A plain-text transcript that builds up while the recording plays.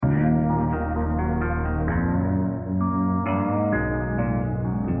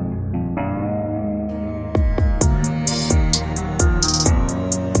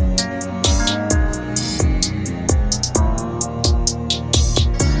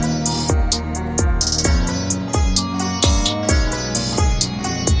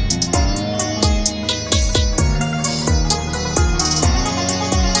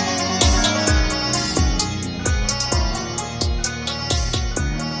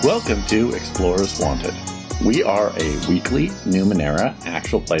Welcome to Explorers Wanted. We are a weekly Numenera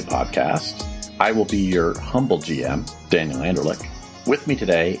actual play podcast. I will be your humble GM, Daniel Anderlich. With me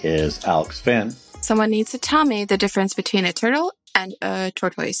today is Alex Finn. Someone needs to tell me the difference between a turtle and a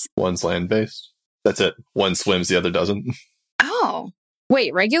tortoise. One's land-based. That's it. One swims, the other doesn't. Oh.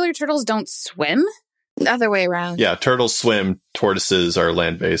 Wait, regular turtles don't swim? The other way around. Yeah, turtles swim, tortoises are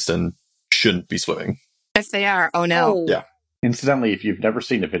land-based and shouldn't be swimming. If they are, oh no. Oh. Yeah. Incidentally, if you've never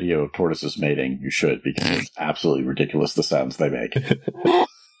seen a video of tortoises mating, you should, because it's absolutely ridiculous the sounds they make.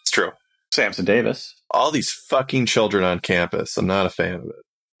 It's true. Samson Davis. All these fucking children on campus. I'm not a fan of it.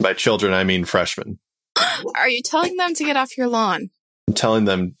 By children, I mean freshmen. Are you telling them to get off your lawn? I'm telling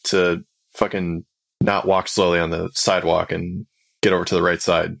them to fucking not walk slowly on the sidewalk and get over to the right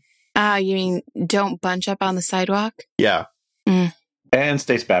side. You mean don't bunch up on the sidewalk? Yeah. And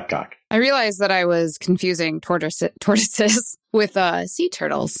Stace Babcock. I realized that I was confusing tortoises with sea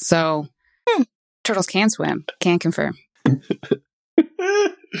turtles. So turtles can swim. Can confirm.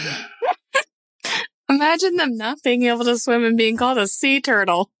 Imagine them not being able to swim and being called a sea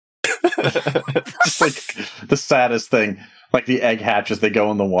turtle. Just like the saddest thing. Like the egg hatches, they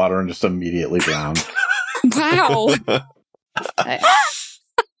go in the water and just immediately drown. Wow.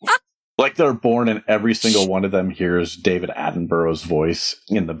 Like they're born and every single one of them hears David Attenborough's voice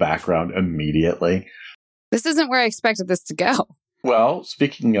in the background immediately. This isn't where I expected this to go. Well,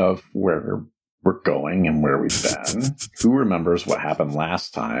 speaking of where we're going and where we've been, who remembers what happened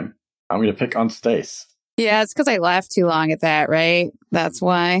last time? I'm going to pick on Stace. Yeah, it's because I laughed too long at that, right? That's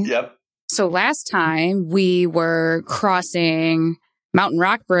why. Yep. So last time we were crossing Mountain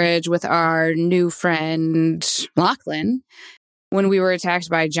Rock Bridge with our new friend Lachlan when we were attacked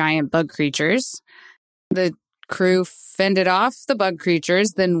by giant bug creatures. The crew fended off the bug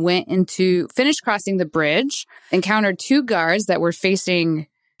creatures, then finished crossing the bridge, encountered two guards that were facing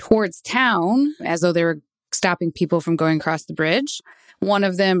towards town as though they were stopping people from going across the bridge. One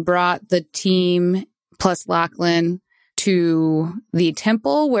of them brought the team plus Lachlan to the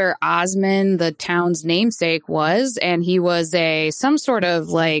temple where Osmond, the town's namesake, was, and he was some sort of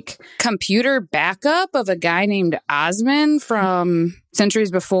like computer backup of a guy named Osmond from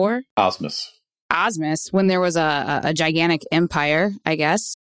centuries before. Osmus, when there was a gigantic empire, I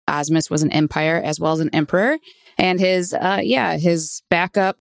guess. Osmus was an empire as well as an emperor, and his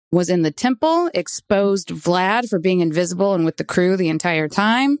backup was in the temple, exposed Vlad for being invisible and with the crew the entire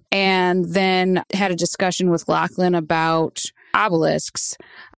time, and then had a discussion with Lachlan about obelisks.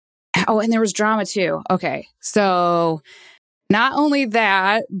 Oh, and there was drama too. Okay, so not only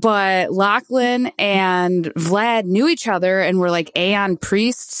that, but Lachlan and Vlad knew each other and were like Aeon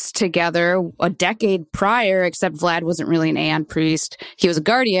priests together a decade prior, except Vlad wasn't really an Aeon priest. He was a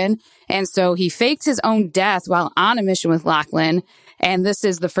guardian, and so he faked his own death while on a mission with Lachlan. And this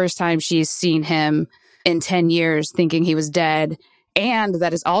is the first time she's seen him in 10 years thinking he was dead. And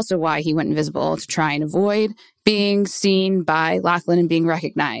that is also why he went invisible, to try and avoid being seen by Lachlan and being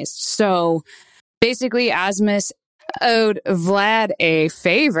recognized. So basically, Osmus owed Vlad a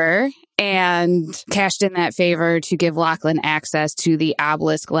favor and cashed in that favor to give Lachlan access to the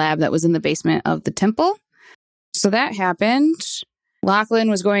obelisk lab that was in the basement of the temple. So that happened. Lachlan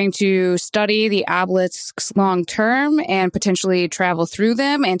was going to study the obelisks long term and potentially travel through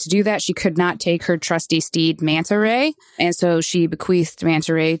them. And to do that, she could not take her trusty steed, Manta Ray. And so she bequeathed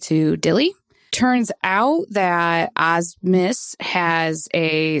Manta Ray to Dilly. Turns out that Osmus has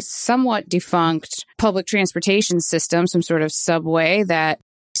a somewhat defunct public transportation system, some sort of subway that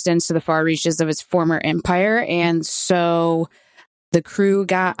extends to the far reaches of his former empire. And so the crew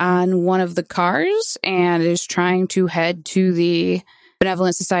got on one of the cars and is trying to head to the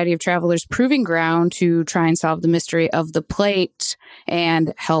Benevolent Society of Travelers Proving Ground to try and solve the mystery of the plate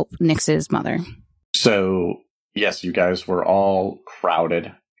and help Nyx's mother. So, yes, you guys were all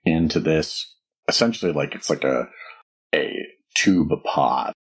crowded into this, essentially like it's like a tube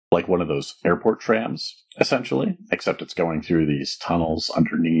pod, like one of those airport trams, essentially, except it's going through these tunnels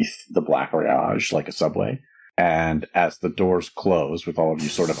underneath the Black Riage like a subway. And as the doors close, with all of you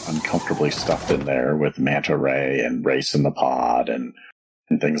sort of uncomfortably stuffed in there with Manta Ray and Race in the pod and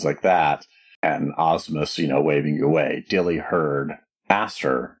things like that, and Osmus, waving you away, Dilly heard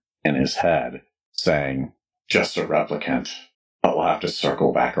Aster in his head saying, "Just a replicant, but we'll have to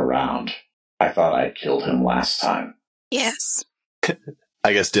circle back around. I thought I killed him last time." Yes.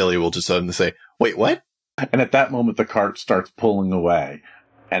 I guess Dilly will just suddenly say, "Wait, what?" And at that moment, the cart starts pulling away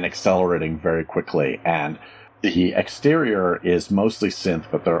and accelerating very quickly, and the exterior is mostly synth,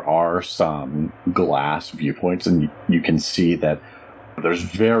 but there are some glass viewpoints, and you can see that there's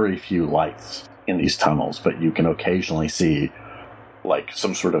very few lights in these tunnels, but you can occasionally see like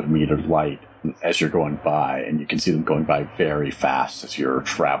some sort of metered light as you're going by, and you can see them going by very fast as you're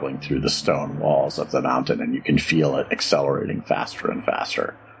traveling through the stone walls of the mountain, and you can feel it accelerating faster and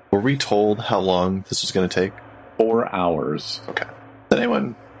faster. Were we told how long this was going to take? 4 hours. Okay. Did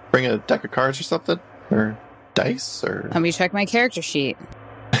anyone bring a deck of cards or something? Or dice? Or Let me check my character sheet.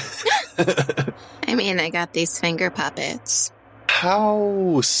 I mean, I got these finger puppets.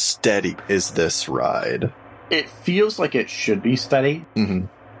 How steady is this ride? It feels like it should be steady, Mm-hmm.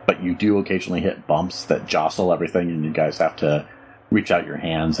 but you do occasionally hit bumps that jostle everything, and you guys have to reach out your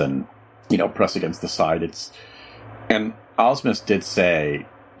hands and, press against the side. And Osmus did say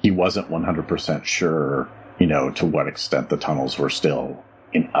he wasn't 100% sure, to what extent the tunnels were still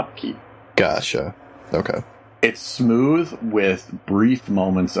in upkeep. Gotcha. Okay. It's smooth with brief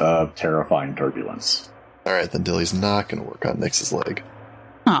moments of terrifying turbulence. All right, then Dilly's not going to work on Nyx's leg.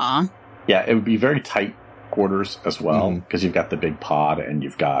 Aw. Yeah, it would be very tight quarters as well, because you've got the big pod and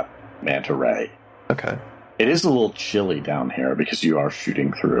you've got Manta Ray. Okay. It is a little chilly down here because you are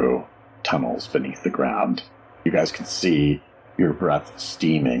shooting through tunnels beneath the ground. You guys can see your breath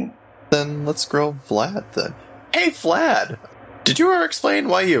steaming. Then let's grow Vlad then. Hey, Vlad! Did you ever explain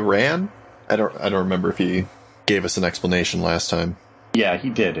why you ran? I don't remember if he gave us an explanation last time. Yeah, he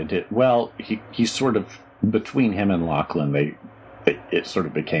did. Well, he sort of, between him and Lachlan, it sort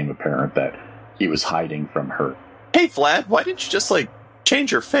of became apparent that he was hiding from her. Hey, Vlad, why didn't you just,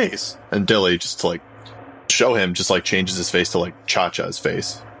 change your face? And Dilly just, show him, just, changes his face to, Cha-Cha's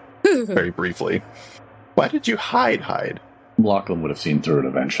face. Very briefly. Why did you hide? Lachlan would have seen through it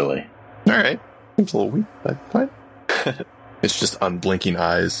eventually. All right. Seems a little weak, but fine. It's just unblinking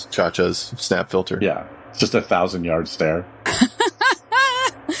eyes, Cha-Cha's snap filter. Yeah, it's just 1,000-yard stare.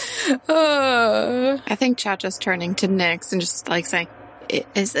 I think Cha-Cha's turning to Nyx and just saying,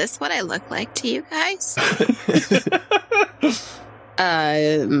 is this what I look like to you guys?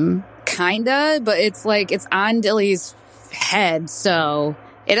 Kinda, but it's it's on Dilly's head, so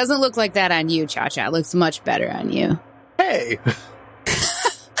it doesn't look like that on you, Cha-Cha. It looks much better on you. Hey!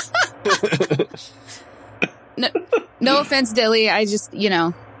 No offense, Dilly. I just,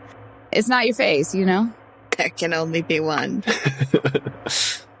 it's not your face, There can only be one.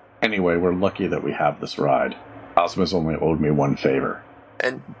 Anyway, we're lucky that we have this ride. Osmus only owed me one favor.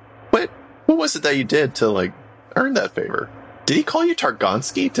 And what was it that you did to, earn that favor? Did he call you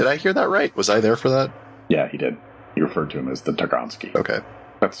Targonsky? Did I hear that right? Was I there for that? Yeah, he did. He referred to him as the Targonsky. Okay.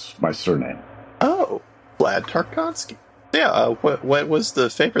 That's my surname. Oh, Vlad Targonsky. Yeah, what was the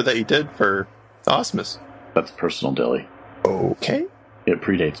favor that you did for Osmus? That's personal, Dilly. Okay. It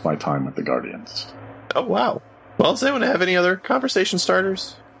predates my time with the Guardians. Oh, wow. Well, does anyone have any other conversation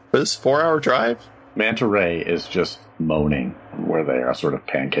starters for this 4-hour drive? Manta Ray is just moaning where they are sort of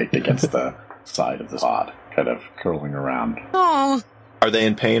pancaked against the side of the pod, kind of curling around. Oh, Are they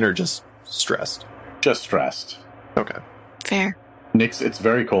in pain or just stressed? Just stressed. Okay. fair. Nyx, it's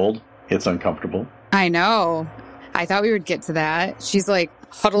very cold. It's uncomfortable. I know. I thought we would get to that. She's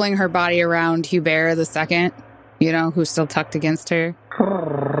huddling her body around Hubert II, who's still tucked against her.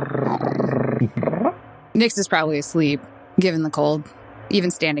 Nyx is probably asleep, given the cold, even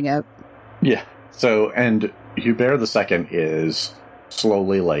standing up. Yeah. So, and Hubert II is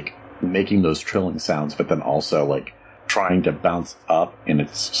slowly, making those trilling sounds, but then also, trying to bounce up in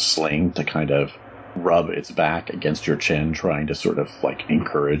its sling to kind of rub its back against your chin, trying to sort of,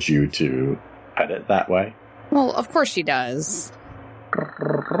 encourage you to pet it that way. Well, of course she does.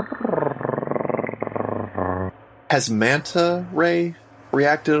 Has Manta Ray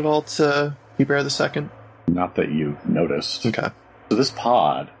reacted at all to Hubert II? Not that you've noticed. Okay. So this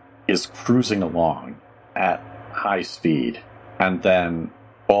pod is cruising along at high speed, and then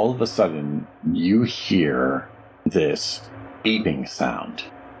all of a sudden you hear this beeping sound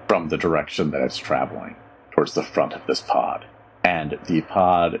from the direction that it's traveling towards the front of this pod. And the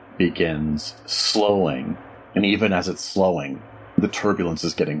pod begins slowing, and even as it's slowing, the turbulence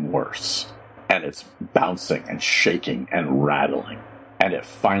is getting worse. And it's bouncing and shaking and rattling. And it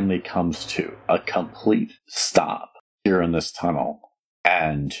finally comes to a complete stop here in this tunnel.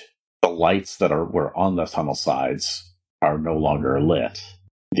 And the lights that were on the tunnel sides are no longer lit.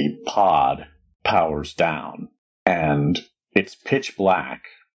 The pod powers down, and it's pitch black.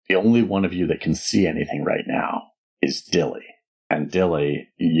 The only one of you that can see anything right now is Dilly. And Dilly,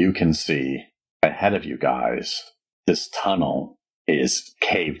 you can see ahead of you guys, this tunnel is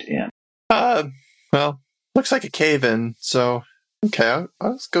caved in. Well, looks like a cave-in, so, okay,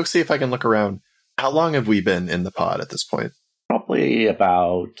 I'll just go see if I can look around. How long have we been in the pod at this point? Probably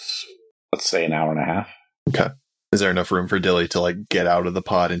about, let's say, an hour and a half. Okay. Is there enough room for Dilly to, get out of the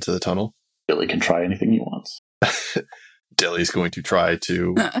pod into the tunnel? Dilly can try anything he wants. Dilly's going to try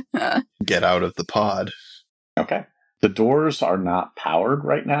to get out of the pod. Okay. The doors are not powered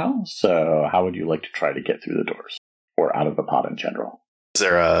right now, so how would you like to try to get through the doors? Or out of the pod in general? Is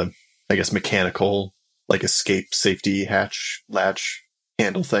there a, I guess, mechanical, like escape safety hatch latch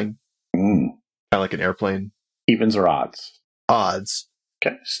handle thing? Kind of like an airplane? Evens or odds? Odds.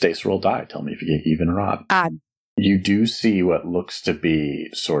 Okay. Stace, roll die. Tell me if you get even or odd. Odd. You do see what looks to be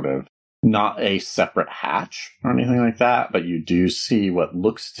sort of not a separate hatch or anything like that, but you do see what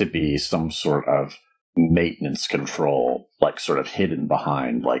looks to be some sort of maintenance control, like sort of hidden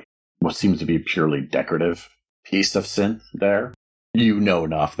behind like what seems to be a purely decorative piece of synth there. You know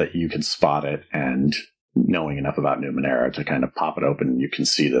enough that you can spot it, and knowing enough about Numenera to kind of pop it open, you can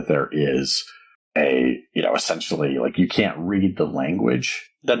see that there is a, essentially like you can't read the language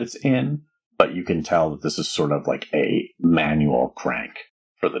that it's in, but you can tell that this is sort of like a manual crank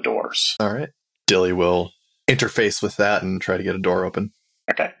for the doors. All right. Dilly will interface with that and try to get a door open.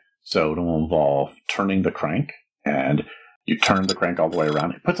 Okay. So it'll involve turning the crank, and you turn the crank all the way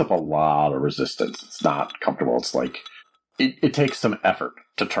around. It puts up a lot of resistance. It's not comfortable. It's like, it takes some effort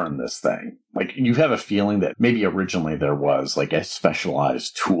to turn this thing. Like, you have a feeling that maybe originally there was like a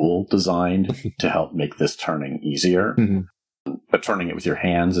specialized tool designed to help make this turning easier. Mm-hmm. But turning it with your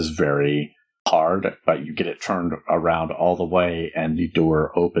hands is very hard, but you get it turned around all the way, and the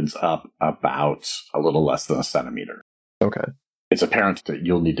door opens up about a little less than a centimeter. Okay. It's apparent that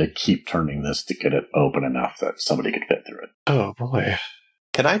you'll need to keep turning this to get it open enough that somebody could fit through it. Oh, boy.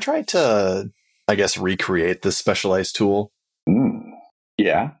 Can I try to, I guess, recreate this specialized tool?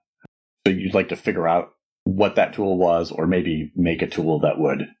 Yeah. So you'd like to figure out what that tool was, or maybe make a tool that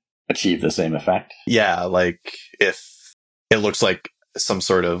would achieve the same effect? Yeah, like if it looks like some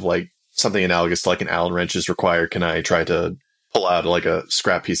sort of like something analogous to like an Allen wrench is required, can I try to pull out like a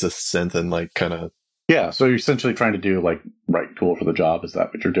scrap piece of synth and like kind of... Yeah, so you're essentially trying to do like right tool for the job. Is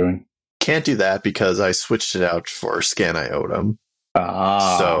that what you're doing? Can't do that because I switched it out for Scan Iotum.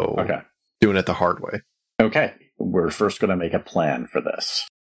 So okay. Doing it the hard way. Okay, we're first going to make a plan for this.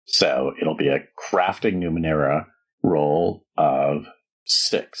 So it'll be a crafting Numenera roll of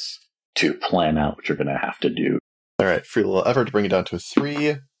 6 to plan out what you're going to have to do. All right, free little effort to bring it down to a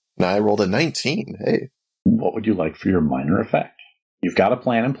 3. Now I rolled a 19. Hey. What would you like for your minor effect? You've got a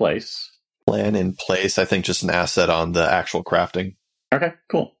plan in place. Plan in place, I think just an asset on the actual crafting. Okay,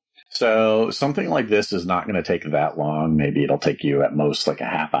 cool. So something like this is not going to take that long. Maybe it'll take you at most like a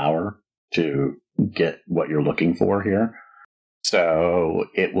half hour to get what you're looking for here. So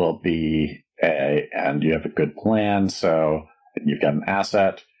it will be and you have a good plan. So you've got an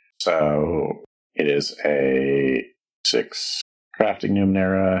asset. So it is a 6 crafting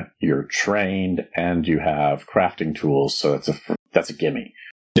Numenera. You're trained and you have crafting tools. So that's a gimme.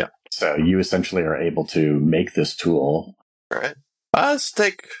 Yeah. So you essentially are able to make this tool. All right. Let's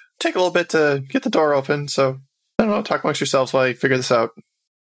take a little bit to get the door open. So I don't know. Talk amongst yourselves while you figure this out.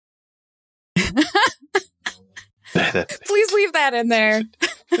 Please leave that in there.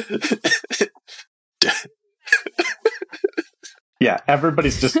 Yeah,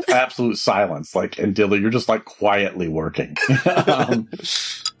 everybody's just absolute silence. Like, and Dilly, you're just like quietly working.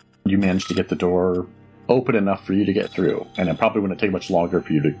 You managed to get the door open enough for you to get through, and it probably wouldn't take much longer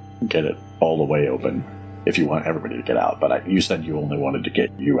for you to get it all the way open if you want everybody to get out. But you said you only wanted to get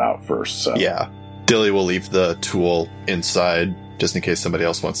you out first. So yeah, Dilly will leave the tool inside just in case somebody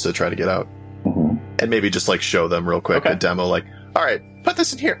else wants to try to get out. Mm-hmm. And maybe just like show them real quick a demo, like, all right, put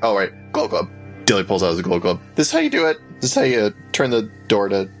this in here. All right, glow glove. Dilly pulls out his glow glove. This is how you do it. This is how you turn the door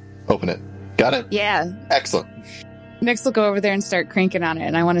to open it. Got it? Yeah. Excellent. Nyx will go over there and start cranking on it,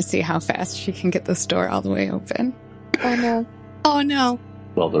 and I want to see how fast she can get this door all the way open. Oh no. Oh no.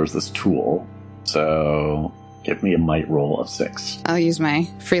 Well, there's this tool. So give me a might roll of 6. I'll use my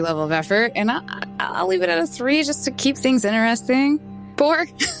free level of effort, and I'll leave it at a 3 just to keep things interesting. 4.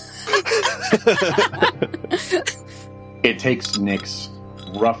 It takes Nyx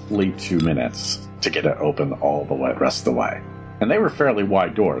roughly 2 minutes to get it open all the way, rest of the way. And they were fairly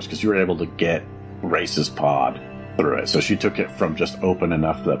wide doors because you were able to get Race's pod through it. So she took it from just open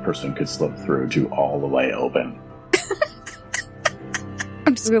enough that a person could slip through to all the way open.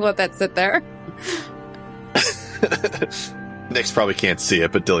 I'm just going to let that sit there. Nyx probably can't see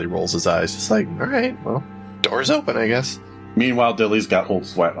it, but Dilly rolls his eyes. Just like, all right, well, door's open, I guess. Meanwhile, Dilly's got cold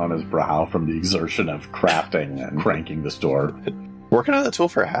sweat on his brow from the exertion of crafting and cranking this door. Working on the tool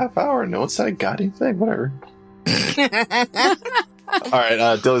for a half hour. No one said a goddamn thing. Whatever. All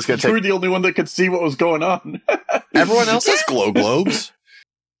right, Dilly's going to take... You were the only one that could see what was going on. Everyone else has glow globes.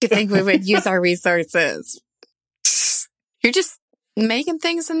 You think we would use our resources? You're just making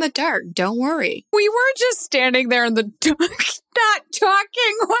things in the dark. Don't worry. We were just standing there in the dark, not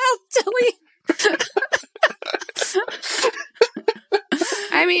talking while Tilly.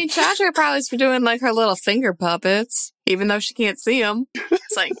 I mean, Chacha probably is doing like her little finger puppets, even though she can't see them.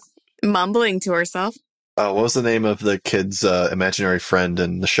 It's like mumbling to herself. What was the name of the kid's imaginary friend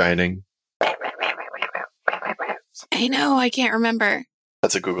in The Shining? I know, I can't remember.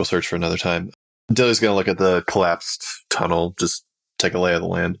 That's a Google search for another time. Dilly's going to look at the collapsed tunnel, just take a lay of the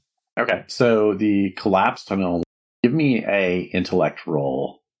land. Okay, so the collapsed tunnel, give me a intellect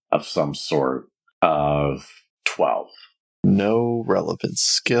roll of some sort of 12. No relevant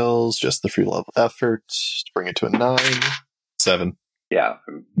skills, just the free level effort to bring it to a 9. 7. Yeah,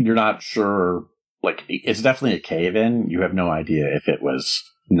 you're not sure. Like, it's definitely a cave-in. You have no idea if it was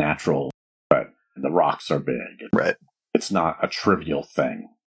natural, but the rocks are big. Right. It's not a trivial thing.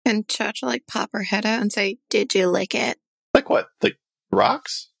 And Chacha like pop her head out and say, "Did you lick it?" Like what? Like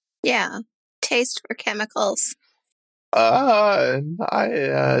rocks? Yeah. Taste for chemicals. That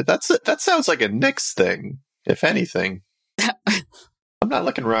sounds like a Nyx thing, if anything. I'm not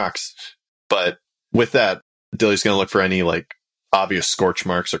licking rocks. But with that, Dilly's going to look for any, like, obvious scorch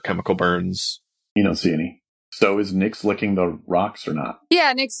marks or chemical burns. You don't see any. So is Nyx licking the rocks or not?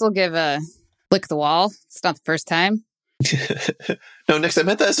 Yeah, Nyx will give a lick the wall. It's not the first time. No, Nyx, I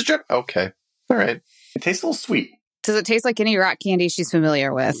meant that as a joke. Okay. All right. It tastes a little sweet. Does it taste like any rock candy she's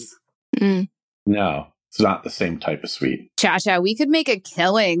familiar with? No, it's not the same type of sweet. Cha-Cha, we could make a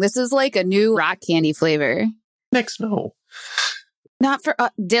killing. This is like a new rock candy flavor. Nyx, no. Not for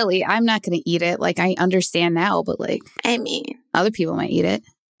Dilly. I'm not going to eat it. Like, I understand now, but like, I mean, other people might eat it.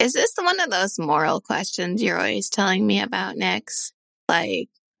 is this one of those moral questions you're always telling me about, Nyx? Like,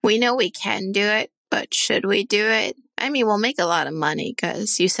 we know we can do it, but should we do it? I mean, we'll make a lot of money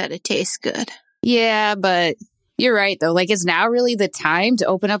because you said it tastes good. Yeah, but you're right, though. Like, is now really the time to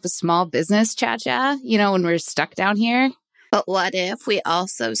open up a small business, Cha-Cha? You know, when we're stuck down here? But what if we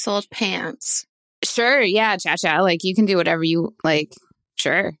also sold pants? Sure, yeah, Cha-Cha. Like, you can do whatever you like.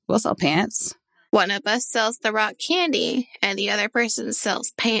 Sure, we'll sell pants. One of us sells the rock candy, and the other person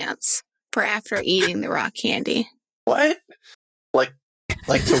sells pants for after eating the rock candy. What?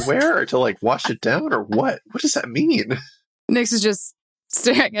 Like to wear or to like wash it down or what? What does that mean? Nyx is just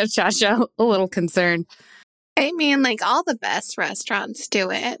staring at Cha-Cha, a little concerned. I mean, like, all the best restaurants do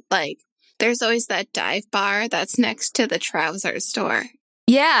it. Like, there's always that dive bar that's next to the trouser store.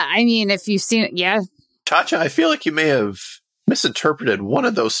 Yeah, I mean, if you've seen it, yeah. Cha-Cha, I feel like you may have misinterpreted one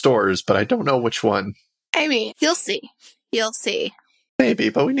of those stores, but I don't know which one. I mean, you'll see. You'll see. Maybe,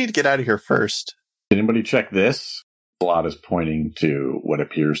 but we need to get out of here first. Did anybody check this? Vlad is pointing to what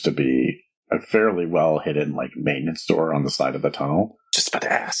appears to be a fairly well hidden, like, maintenance store on the side of the tunnel. Just about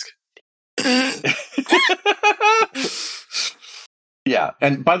to ask. Yeah,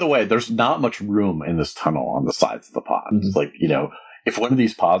 and by the way, there's not much room in this tunnel on the sides of the pod. Mm-hmm. Like, you know, if one of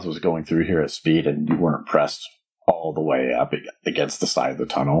these pods was going through here at speed and you weren't pressed all the way up against the side of the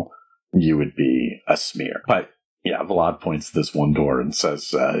tunnel, you would be a smear. But yeah, Vlad points to this one door and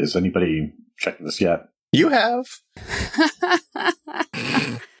says, is anybody checking this yet? You have.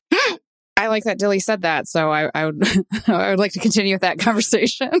 I like that Dilly said that, so I would I would like to continue with that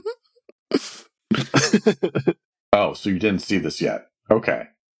conversation. Oh, so you didn't see this yet. Okay.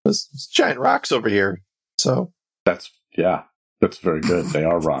 There's giant rocks over here. So That's very good. They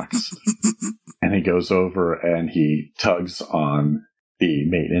are rocks. And he goes over and he tugs on the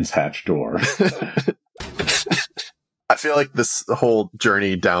maintenance hatch door. I feel like this whole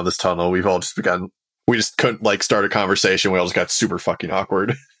journey down this tunnel, we just couldn't like start a conversation. We all just got super fucking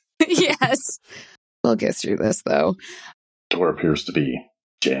awkward. Yes. We'll get through this, though. Door appears to be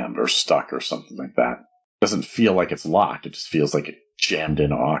jammed or stuck or something like that. Doesn't feel like it's locked. It just feels like it jammed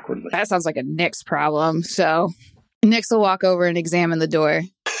in awkwardly. That sounds like a Nyx problem. So Nyx will walk over and examine the door.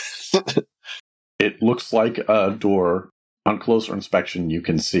 It looks like a door. On closer inspection, you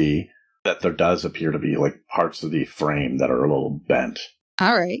can see that there does appear to be like parts of the frame that are a little bent.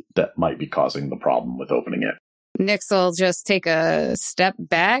 All right. That might be causing the problem with opening it. Nyx will just take a step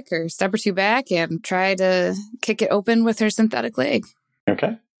or two back and try to kick it open with her synthetic leg.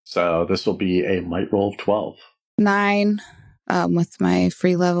 Okay. So this will be a might roll of 12. 9 with my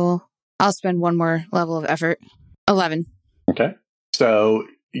free level. I'll spend one more level of effort. 11. Okay. So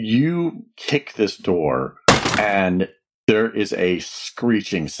you kick this door and there is a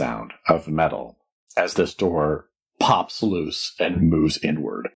screeching sound of metal as this door pops loose and moves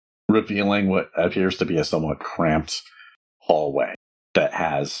inward, revealing what appears to be a somewhat cramped hallway that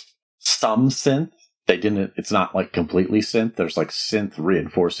has some synth it's not like completely synth. There's like synth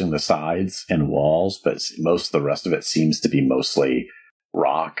reinforcing the sides and walls, but most of the rest of it seems to be mostly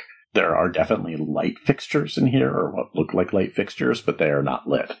rock. There are definitely light fixtures in here, or what look like light fixtures, but they are not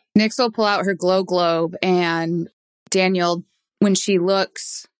lit. Nyx will pull out her glow globe, and Daniel, when she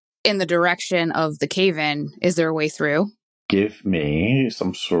looks in the direction of the cave-in, is there a way through? Give me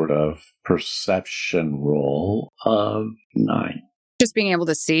some sort of perception roll of 9. Just being able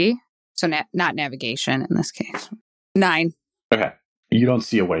to see. So not navigation in this case. 9. Okay. You don't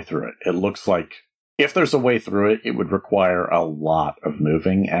see a way through it. It looks like if there's a way through it, it would require a lot of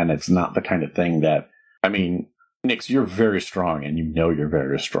moving, and it's not the kind of thing that, I mean, Nyx, you're very strong, and you know you're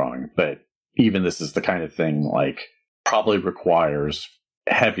very strong, but even this is the kind of thing, like, probably requires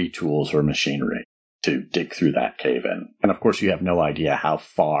heavy tools or machinery to dig through that cave-in. And of course, you have no idea how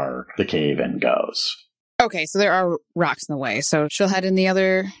far the cave-in goes. Okay, so there are rocks in the way, so she'll head in the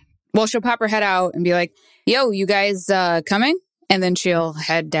other... Well, she'll pop her head out and be like, yo, you guys coming? And then she'll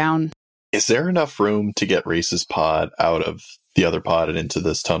head down. Is there enough room to get Race's pod out of the other pod and into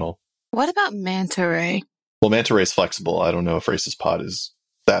this tunnel? What about Manta Ray? Well, Manta Ray's flexible. I don't know if Race's pod is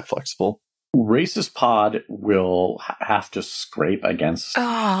that flexible. Race's pod will have to scrape against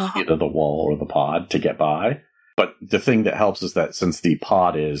either the wall or the pod to get by. But the thing that helps is that since the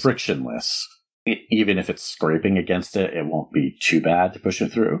pod is frictionless, even if it's scraping against it, it won't be too bad to push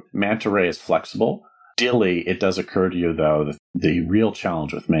it through. Manta Ray is flexible. Dilly, it does occur to you, though, that the real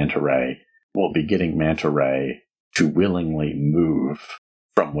challenge with Manta Ray will be getting Manta Ray to willingly move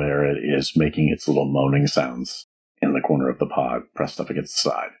from where it is making its little moaning sounds in the corner of the pod, pressed up against the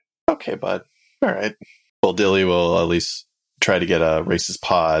side. Okay, bud. All right. Well, Dilly will at least try to get Race's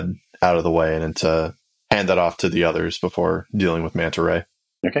pod out of the way and then to hand that off to the others before dealing with Manta Ray.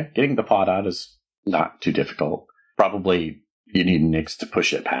 Okay, getting the pod out is not too difficult. Probably you need Nyx to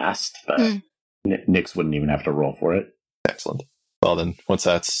push it past, but Nyx wouldn't even have to roll for it. Excellent. Well then, once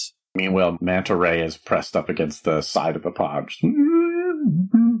that's... Meanwhile, Manta Ray is pressed up against the side of the pod.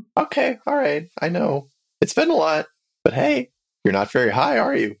 Okay, all right, I know. It's been a lot, but hey, you're not very high,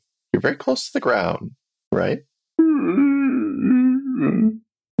 are you? You're very close to the ground, right?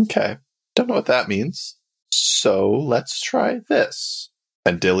 Okay, don't know what that means. So let's try this.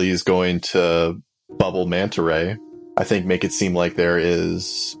 And Dilly is going to bubble Manta Ray. I think make it seem like there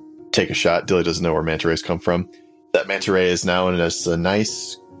is... Take a shot. Dilly doesn't know where Manta Rays come from. That Manta Ray is now in just a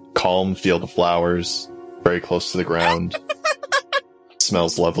nice, calm field of flowers, very close to the ground.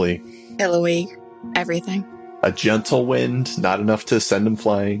 Smells lovely. Pillowy. Everything. A gentle wind, not enough to send him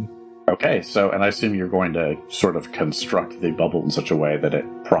flying. Okay, so, and I assume you're going to sort of construct the bubble in such a way that it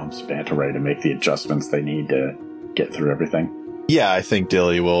prompts Manta Ray to make the adjustments they need to get through everything. Yeah, I think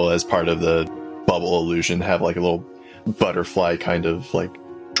Dilly will, as part of the bubble illusion, have like a little butterfly kind of like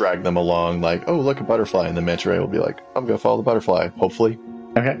drag them along, like, oh, look, a butterfly. And then Manta Ray will be like, I'm going to follow the butterfly, hopefully.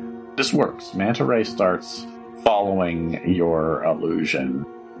 Okay, this works. Manta Ray starts following your illusion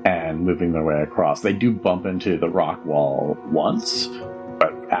and moving their way across. They do bump into the rock wall once,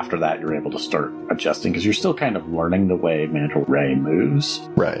 but after that, you're able to start adjusting because you're still kind of learning the way Manta Ray moves.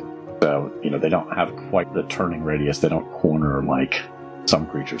 Right. So, they don't have quite the turning radius. They don't corner like some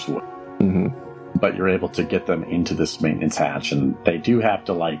creatures would. Mm-hmm. But you're able to get them into this maintenance hatch, and they do have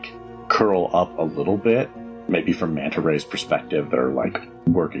to, like, curl up a little bit. Maybe from Manta Ray's perspective, they're, like,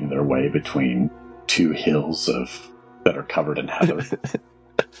 working their way between two hills that are covered in heather.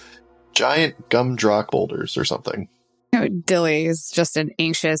 Giant gumdrock boulders or something. Dilly is just an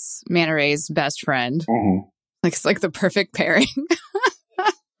anxious Manta Ray's best friend. Mm-hmm. It's like the perfect pairing.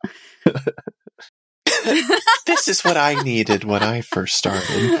 This is what I needed when I first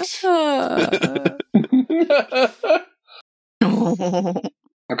started.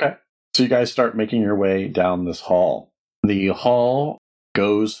 Okay. So you guys start making your way down this hall. The hall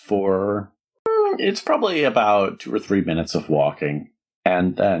goes for... It's probably about 2 or 3 minutes of walking.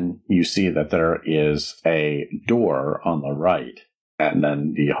 And then you see that there is a door on the right. And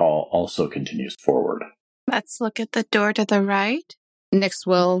then the hall also continues forward. Let's look at the door to the right. Nyx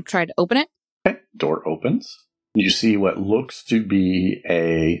will try to open it. Okay, door opens. You see what looks to be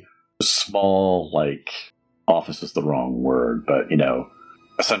a small, like, office is the wrong word, but,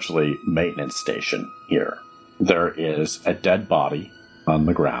 essentially maintenance station here. There is a dead body on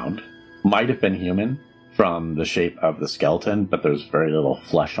the ground. Might have been human from the shape of the skeleton, but there's very little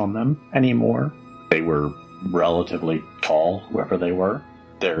flesh on them anymore. They were relatively tall, whoever they were.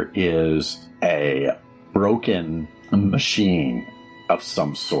 There is a broken machine of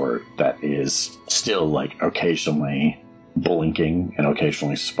some sort that is still, like, occasionally blinking and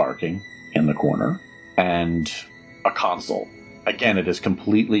occasionally sparking in the corner. And a console Again, it is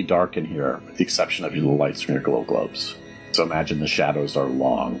completely dark in here, with the exception of the lights from your glow globes. So imagine the shadows are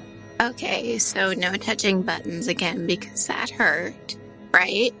long. Okay, so no touching buttons again because that hurt,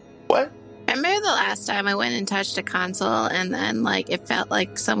 right? What? Remember the last time I went and touched a console and then, it felt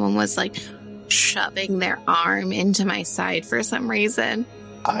like someone was, shoving their arm into my side for some reason?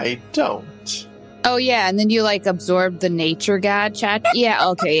 I don't. Oh, yeah, and then you, absorbed the nature god chat? Yeah,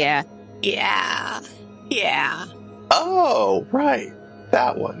 okay, yeah. Yeah. Oh, right.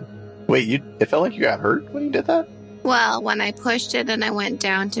 That one. Wait, it felt like you got hurt when you did that? Well, when I pushed it and I went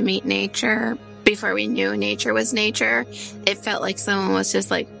down to meet nature, before we knew nature was nature, it felt like someone was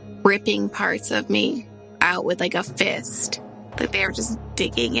just, ripping parts of me out with, a fist. Like they were just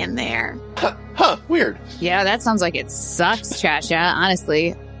digging in there. Weird. Yeah, that sounds like it sucks, Cha-Cha,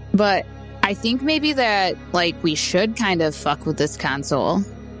 honestly. But I think maybe that, we should kind of fuck with this console,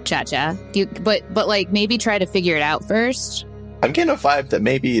 Cha-Cha. But maybe try to figure it out first. I'm getting a vibe that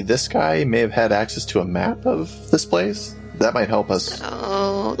maybe this guy may have had access to a map of this place. That might help us.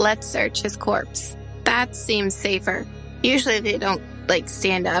 So let's search his corpse. That seems safer. Usually they don't,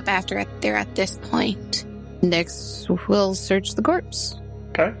 stand up after they're at this point. Next, we'll search the corpse.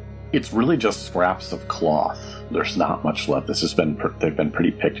 Okay. It's really just scraps of cloth. There's not much left. They've been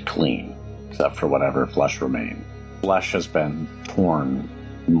pretty picked clean, except for whatever flesh remains. Flesh has been torn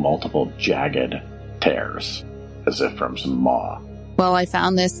multiple jagged tears, as if from some maw. Well, I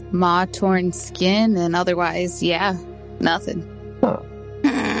found this maw-torn skin, and otherwise, yeah, nothing.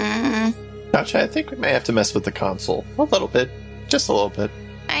 Gotcha, I think we may have to mess with the console. A little bit. Just a little bit.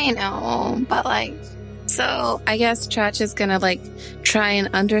 I know, but so I guess Chacha's gonna try and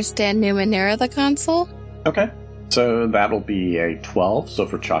understand Numenera, the console? Okay. So that'll be a 12, so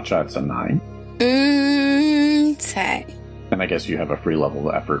for Cha-Cha it's a 9. Say. And I guess you have a free level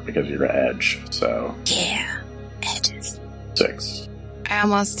of effort because you're edge, so... Yeah, edges. 6. I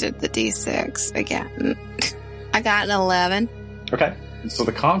almost did the D6 again. I got an 11. Okay. So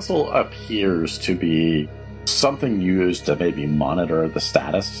the console appears to be something used to maybe monitor the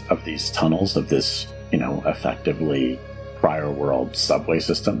status of these tunnels of this, effectively prior world subway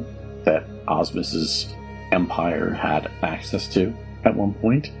system that Osmus's empire had access to at one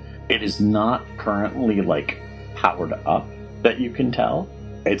point. It is not currently powered up that you can tell.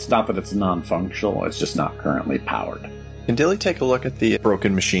 It's not that it's non-functional, it's just not currently powered. Can Dilly take a look at the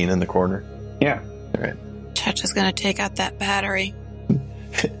broken machine in the corner? Yeah. All right. Chacha's gonna take out that battery.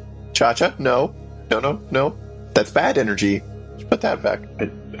 Cha-Cha, no. No. That's bad energy. Just put that back.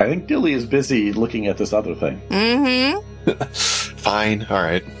 I think Dilly is busy looking at this other thing. Mm-hmm. Fine, all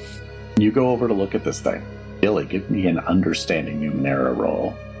right. You go over to look at this thing. Dilly, give me an understanding Numenera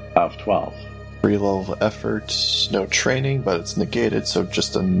roll of 12. 3 level effort, no training, but it's negated, so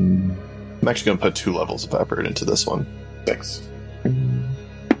just I'm actually going to put 2 levels of effort into this one. 6.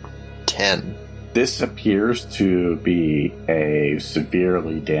 10. This appears to be a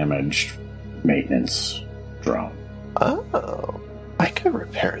severely damaged maintenance drone. Oh, I could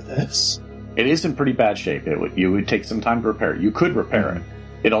repair this. It is in pretty bad shape. You would take some time to repair it. You could repair it.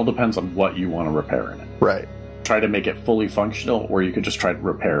 It all depends on what you want to repair in it. Right. Try to make it fully functional, or you could just try to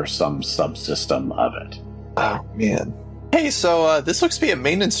repair some subsystem of it. Oh, man. Hey, so this looks to be a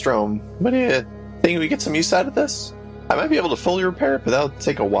maintenance drone. What do you think we get some use out of this? I might be able to fully repair it, but that'll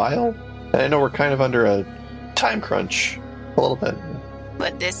take a while. And I know we're kind of under a time crunch. A little bit.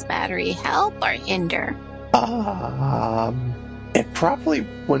 Would this battery help or hinder? It probably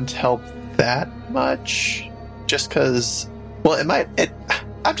wouldn't help that much. Just because, well, it might.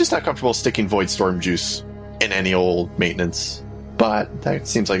 I'm just not comfortable sticking Void Storm Juice in any old maintenance. But that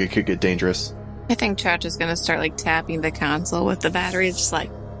seems like it could get dangerous. I think Chacha's gonna start tapping the console with the battery, just I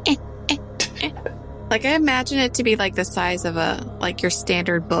imagine it to be the size of your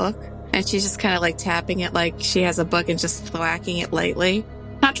standard book. And she's just kind of tapping it like she has a book and just thwacking it lightly.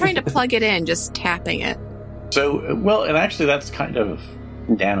 Not trying to plug it in, just tapping it. So, well, and actually that's kind of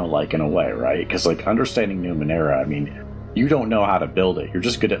Nano-like in a way, right? Because, understanding Numenera, you don't know how to build it. You're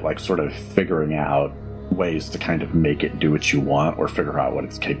just good at, sort of figuring out ways to kind of make it do what you want or figure out what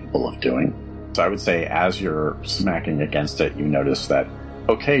it's capable of doing. So I would say as you're smacking against it, you notice that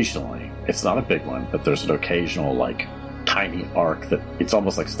occasionally, it's not a big one, but there's an occasional, tiny arc that it's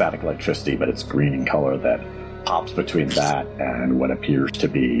almost like static electricity, but it's green in color that pops between that and what appears to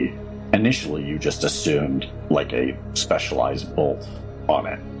be, initially you just assumed a specialized bolt on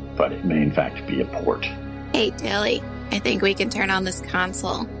it, but it may in fact be a port. Hey, Dilly, I think we can turn on this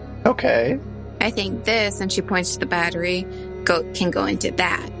console. Okay. I think this, and she points to the battery, can go into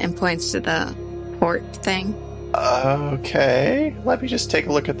that, and points to the port thing. Okay. Let me just take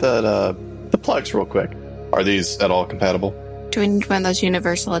a look at the plugs real quick. Are these at all compatible? Do we need one of those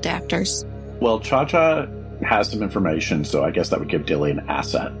universal adapters? Well, Cha-Cha has some information, so I guess that would give Dilly an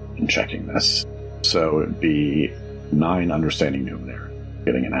asset in checking this. So it would be 9 understanding Numenera,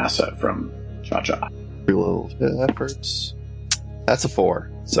 getting an asset from Cha-Cha. Reload efforts. That's a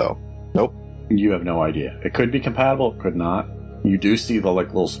 4, so nope. You have no idea. It could be compatible, it could not. You do see the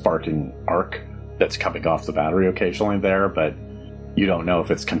little sparking arc that's coming off the battery occasionally there, but you don't know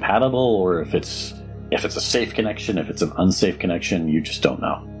if it's compatible or if it's a safe connection, if it's an unsafe connection. You just don't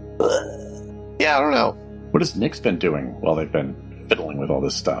know. Yeah, I don't know. What has Nyx been doing while they've been fiddling with all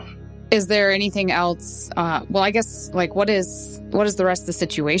this stuff? Is there anything else? Well, I guess, like, what is the rest of the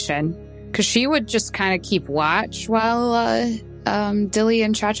situation? Because she would just kind of keep watch while Dilly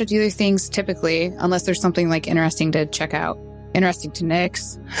and Cha-Cha do their things typically, unless there's something, like, interesting to check out. Interesting to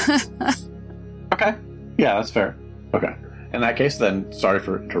Nyx. Okay. Yeah, that's fair. Okay. In that case, then, sorry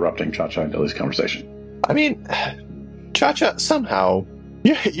for interrupting Cha-Cha and Dilly's conversation. I mean, Cha-Cha, somehow,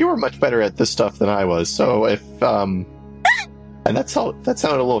 you were much better at this stuff than I was, so if, and that sounded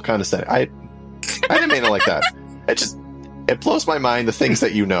a little condescending. I didn't mean it like that. It blows my mind, the things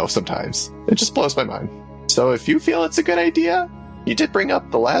that you know sometimes. It just blows my mind. So if you feel it's a good idea, you did bring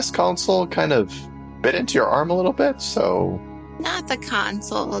up the last console, kind of bit into your arm a little bit, so... Not the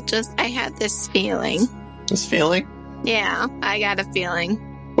console, just I had this feeling. This feeling? Yeah, I got a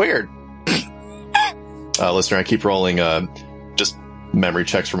feeling. Weird. Listener, I keep rolling just memory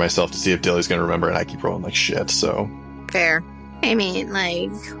checks for myself to see if Dilly's going to remember, and I keep rolling like shit, so... Fair. I mean,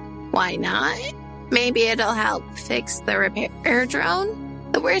 like, why not? Maybe it'll help fix the repair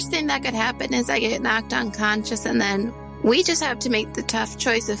drone. The worst thing that could happen is I get knocked unconscious, and then we just have to make the tough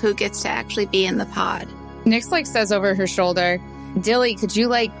choice of who gets to actually be in the pod. Nyx, like, says over her shoulder, Dilly, could you,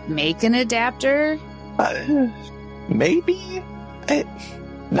 like, make an adapter? Maybe?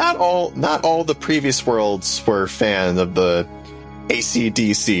 Not all the previous worlds were fan of the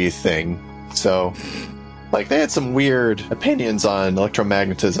AC/DC thing, so, like, they had some weird opinions on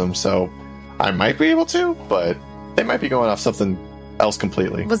electromagnetism, so I might be able to, but they might be going off something else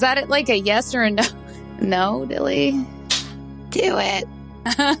completely. Was that like a yes or a no? No, Dilly? Do it.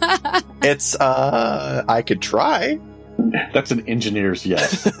 It's, I could try. That's an engineer's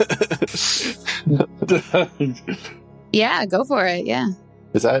yes. Yeah, go for it, yeah.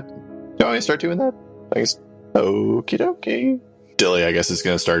 Is that... Do you want me to start doing that? I guess... Okie dokie. Dilly, I guess, is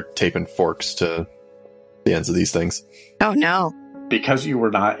going to start taping forks to the ends of these things. Oh, no. Because you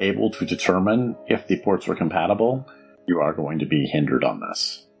were not able to determine if the ports were compatible, you are going to be hindered on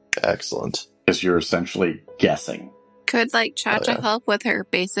this. Excellent. Because you're essentially guessing. Could, like, Cha-Cha help with her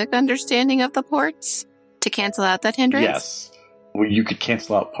basic understanding of the ports to cancel out that hindrance? Yes. Well, you could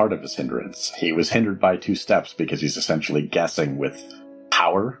cancel out part of his hindrance. He was hindered by 2 steps because he's essentially guessing with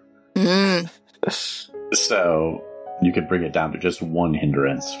power. So you could bring it down to just 1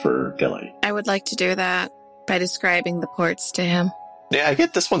 hindrance for Dilly. I would like to do that by describing the ports to him. Yeah, I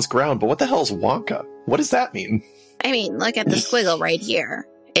get this one's ground, but what the hell is Wonka? What does that mean? I mean, look at the squiggle right here.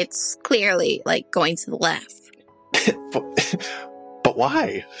 It's clearly, like, going to the left. But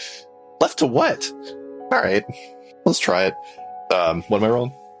why? Left to what? Alright, let's try it. What am I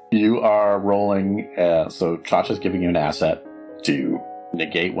rolling? You are rolling, so Cha-Cha's giving you an asset to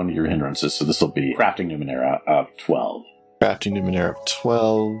negate one of your hindrances, so this will be Crafting Numenera of 12. Crafting Numenera of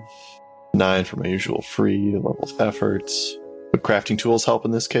 12. 9 for my usual free level of efforts. Would crafting tools help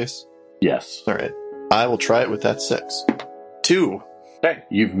in this case? Yes. Alright, I will try it with that 6. 2. Okay,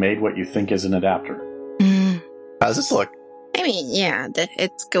 you've made what you think is an adapter. How does this look? I mean, yeah,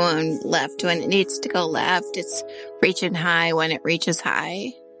 it's going left when it needs to go left. It's reaching high when it reaches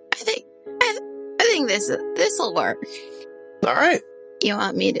high. I think this will work. All right. You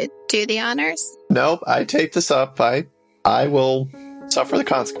want me to do the honors? Nope, I take this up. I will suffer the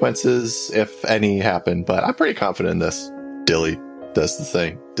consequences if any happen, but I'm pretty confident in this. Dilly does the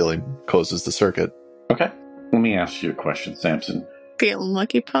thing. Dilly closes the circuit. Okay. Let me ask you a question, Samson. Feeling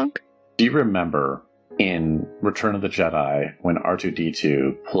lucky, punk? Do you remember in Return of the Jedi when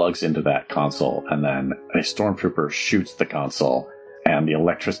R2-D2 plugs into that console and then a stormtrooper shoots the console and the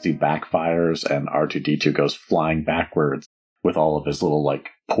electricity backfires and R2-D2 goes flying backwards with all of his little, like,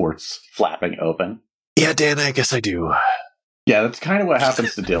 ports flapping open? Yeah, Dan, I guess I do. Yeah, that's kind of what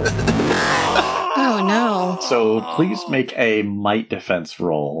happens to Dilly. Oh, no. So please make a might defense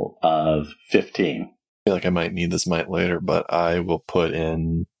roll of 15. I feel like I might need this might later, but I will put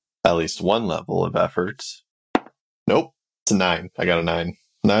in at least 1 level of effort. Nope. It's a 9. I got a 9.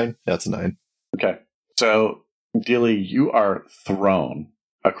 9? That's a 9. Okay. So, Dilly, you are thrown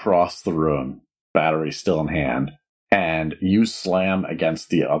across the room, battery still in hand, and you slam against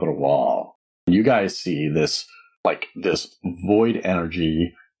the other wall. You guys see this like this void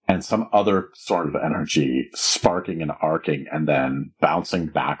energy and some other sort of energy sparking and arcing and then bouncing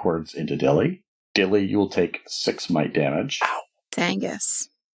backwards into Dilly. Dilly, you will take 6 might damage. Ow. Dangus.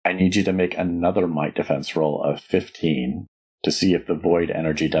 I need you to make another might defense roll of 15 to see if the void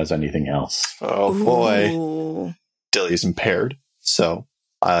energy does anything else. Oh, boy. Ooh. Dilly's impaired, so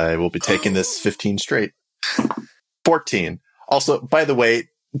I will be taking this 15 straight. 14. Also, by the way,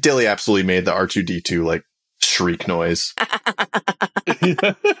 Dilly absolutely made the R2-D2, like, shriek noise.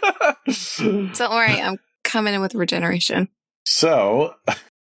 Don't worry, I'm coming in with regeneration. So,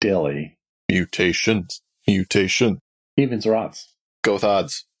 Dilly. Mutation. Evens or odds? Go with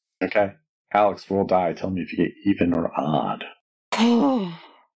odds. Okay. Alex, roll die. Tell me if you get even or odd.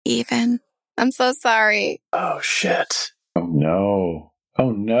 Even. I'm so sorry. Oh, shit. Oh, no.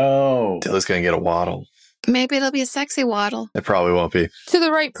 Oh, no. Dilly's gonna get a waddle. Maybe it'll be a sexy waddle. It probably won't be. To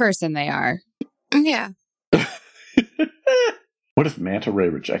the right person, they are. Yeah. What if Manta Ray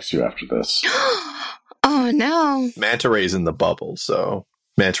rejects you after this? Oh, no. Manta Ray's in the bubble, so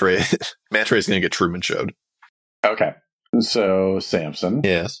Manta Ray's gonna get Truman showed. Okay. So, Samson,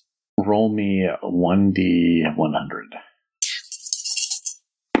 Yes. roll me 1d100.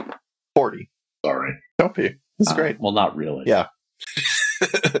 40. Sorry. Don't be. This is great. Well, not really. Yeah.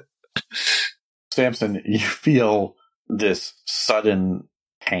 Samson, you feel this sudden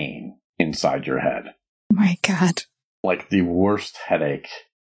pain inside your head. Oh my God. Like the worst headache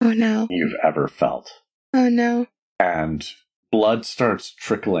Oh, no. you've ever felt. Oh, no. And blood starts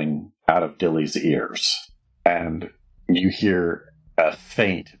trickling out of Dilly's ears. And you hear a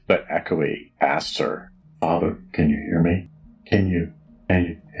faint but echoey answer. Father, can you hear me? Can you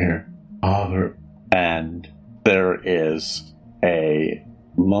hear? Father. And there is a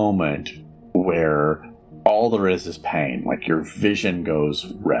moment where all there is pain. Like your vision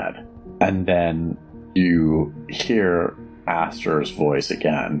goes red. And then you hear Aster's voice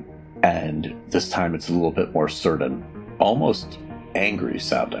again. And this time it's a little bit more certain. Almost angry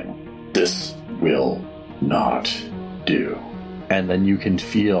sounding. This will not do. And then you can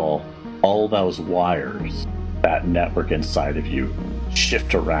feel all those wires, that network inside of you,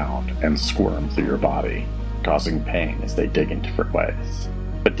 shift around and squirm through your body, causing pain as they dig in different ways.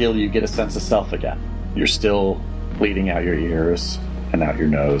 But Dilly, you get a sense of self again. You're still bleeding out your ears and out your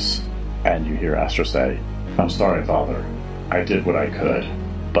nose, and you hear Aster say, I'm sorry, Father. I did what I could,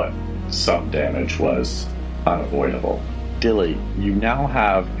 but some damage was unavoidable. Dilly, you now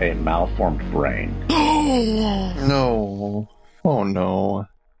have a malformed brain. No. Oh, no.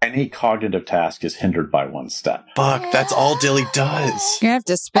 Any cognitive task is hindered by one step. Fuck, that's all Dilly does. You're gonna have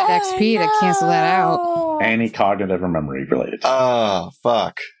to spend XP to cancel that out. Any cognitive or memory related.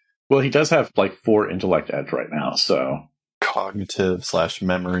 Fuck. Well, he does have like 4 intellect edge right now, so.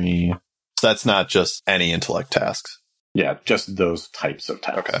 Cognitive/memory. So that's not just any intellect tasks. Yeah, just those types of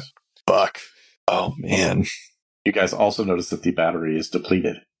tasks. Okay. Fuck. Oh, man. You guys also notice that the battery is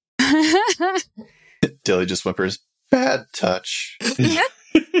depleted. Dilly just whimpers, bad touch.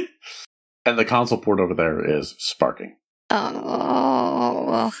 And the console port over there is sparking.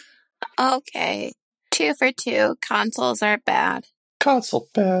 Oh, okay. 2 for 2. Consoles are bad. Console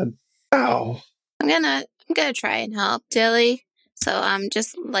bad. Ow. I'm gonna try and help Dilly. So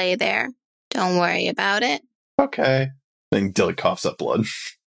just lay there. Don't worry about it. Okay. Then Dilly coughs up blood.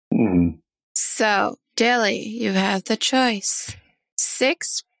 So, Dilly, you have the choice.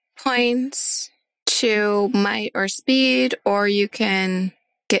 6 points to might or speed, or you can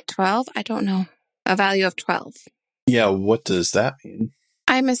get 12. I don't know. A value of 12. Yeah, what does that mean?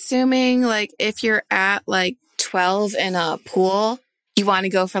 I'm assuming, like, if you're at, like, 12 in a pool, you want to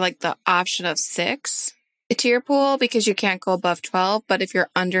go for, like, the option of 6 to your pool because you can't go above 12. But if you're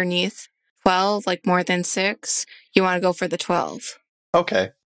underneath 12, like more than 6, you want to go for the 12. Okay.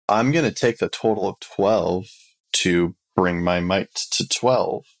 I'm going to take the total of 12 to bring my might to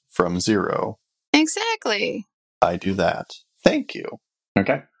 12 from 0. Exactly. I do that. Thank you.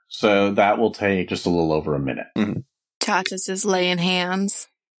 Okay. So that will take just a little over a minute. Mm-hmm. Tatas is laying hands.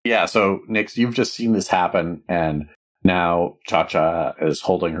 Yeah, so Nix, you've just seen this happen, and now Cha-Cha is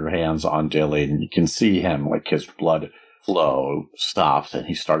holding her hands on Dilly, and you can see him, like his blood flow stops, and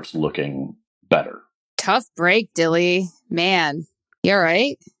he starts looking better. Tough break, Dilly. Man, you all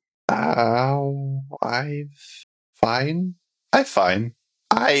right? I'm fine. I'm fine.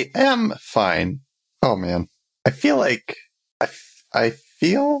 I am fine. Oh, man. I feel like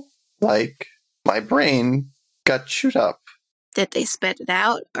my brain got chewed up. Did they spit it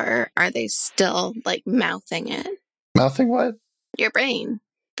out, or are they still, like, mouthing it? Mouthing what? Your brain.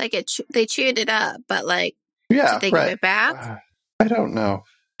 Like, they chewed it up, but, like, Yeah, did they right. give it back? I don't know.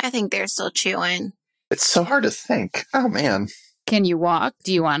 I think they're still chewing. It's so hard to think. Oh, man. Can you walk?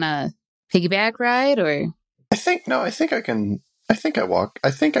 Do you want a piggyback ride or? I think I can. I think I walk.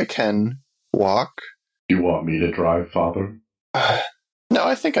 I think I can walk. You want me to drive, Father? No,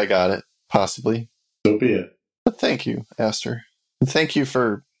 I think I got it. Possibly. So be it. But thank you, Aster. And thank you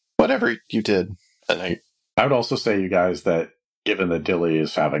for whatever you did that night. I would also say, you guys, that given that Dilly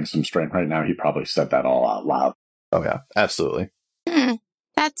is having some strength right now, he probably said that all out loud. Oh, yeah. Absolutely.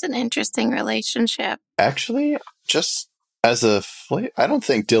 That's an interesting relationship. Actually, just as a I don't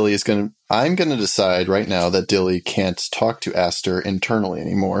think Dilly is going to... I'm going to decide right now that Dilly can't talk to Aster internally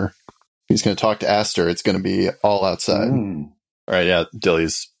anymore. He's going to talk to Aster. It's going to be all outside. All right, yeah.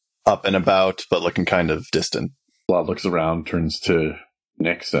 Dilly's up and about, but looking kind of distant. Vlad looks around, turns to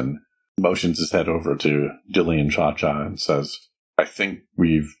Nyx, and motions his head over to Dilly and Cha-Cha and says, I think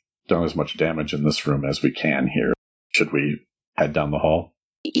we've done as much damage in this room as we can here. Should we head down the hall?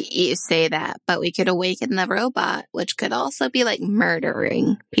 You say that, but we could awaken the robot, which could also be like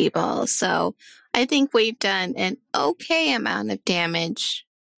murdering people. So I think we've done an okay amount of damage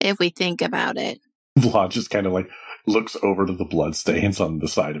if we think about it. Vlad just kind of like looks over to the bloodstains on the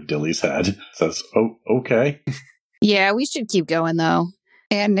side of Dilly's head, says, oh, okay. Yeah, we should keep going though.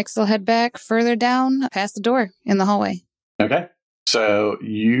 And Nyx will head back further down past the door in the hallway. Okay. So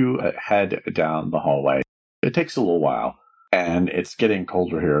you head down the hallway. It takes a little while, and it's getting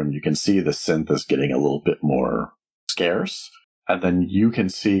colder here, and you can see the synth is getting a little bit more scarce. And then you can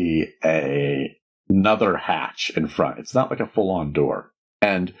see another hatch in front. It's not like a full-on door.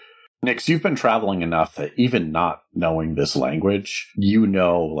 And Nyx, you've been traveling enough that even not knowing this language, you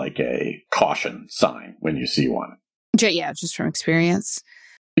know like a caution sign when you see one. Yeah, just from experience.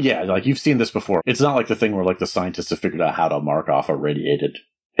 Yeah, like you've seen this before. It's not like the thing where like the scientists have figured out how to mark off a radiated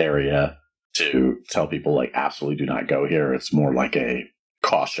area to tell people like absolutely do not go here. It's more like a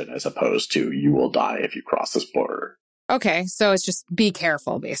caution as opposed to you will die if you cross this border. Okay, so it's just be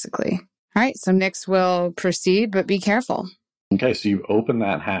careful, basically. All right, so Nyx will proceed, but be careful. Okay, so you open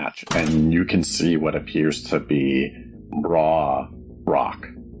that hatch and you can see what appears to be raw rock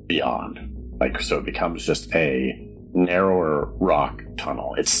beyond. Like, so it becomes just a narrower rock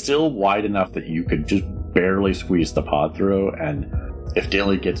tunnel. It's still wide enough that you could just barely squeeze the pod through, and if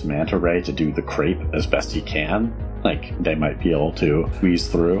Dilly gets Manta Ray to do the crepe as best he can, like, they might be able to squeeze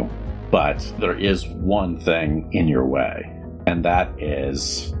through. But there is one thing in your way, and that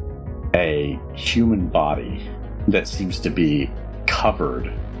is a human body that seems to be covered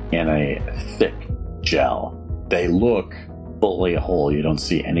in a thick gel. They look fully whole. You don't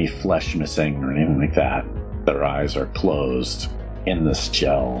see any flesh missing or anything like that. Their eyes are closed in this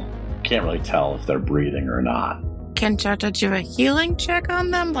gel. Can't really tell if they're breathing or not. Can Cha-Cha do a healing check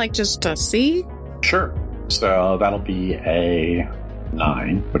on them, like just to see? Sure. So that'll be a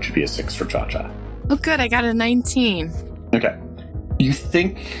 9, which would be a 6 for Cha-Cha. Oh, good. I got a 19. Okay. You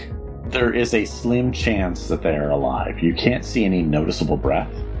think there is a slim chance that they are alive. You can't see any noticeable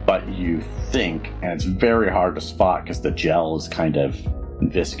breath, but you think, and it's very hard to spot because the gel is kind of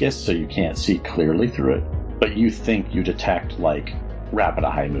viscous, so you can't see clearly through it, but you think you detect, like, rapid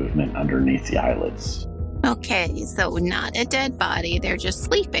eye movement underneath the eyelids. Okay, so not a dead body. They're just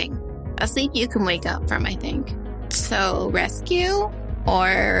sleeping. A sleep you can wake up from, I think. So rescue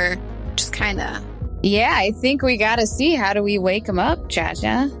or just kind of... Yeah, I think we gotta see how do we wake him up,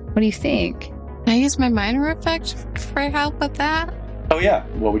 Cha-Cha. What do you think? Can I use my minor effect for help with that? Oh yeah,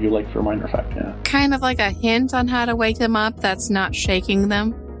 what would you like for a minor effect? Yeah. Kind of like a hint on how to wake them up that's not shaking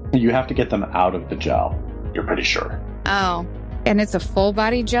them. You have to get them out of the gel, you're pretty sure. Oh. And it's a full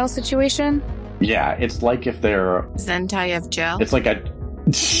body gel situation? Yeah, it's like if they're... Zentai of gel? It's like a...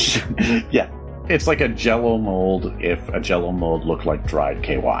 yeah, it's like a Jell-O mold if a Jell-O mold looked like dried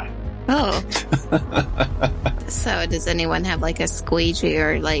KY. Oh. So does anyone have like a squeegee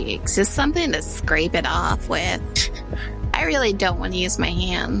or like just something to scrape it off with? I really don't want to use my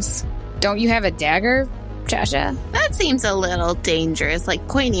hands. Don't you have a dagger, Cha-Cha? That seems a little dangerous, like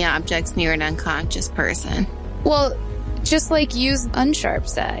pointy objects near an unconscious person. Well, just like use unsharp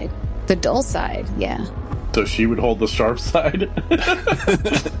side. The dull side, yeah. So she would hold the sharp side?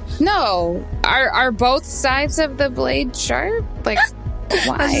 No. Are both sides of the blade sharp? Like,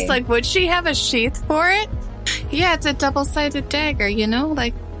 why? I was just like, would she have a sheath for it? Yeah, it's a double-sided dagger, you know?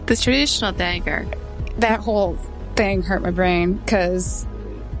 Like the traditional dagger. That whole thing hurt my brain, because...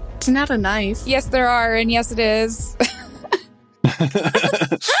 It's not a knife. Yes, there are, and yes, it is.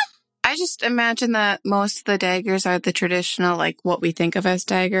 I just imagine that most of the daggers are the traditional, like what we think of as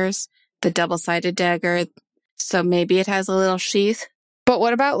daggers. The double-sided dagger. So maybe it has a little sheath. But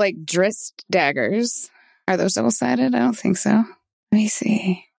what about, like, Drizzt daggers? Are those double-sided? I don't think so. Let me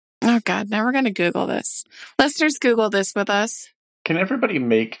see. Oh, God. Now we're going to Google this. Listeners, Google this with us. Can everybody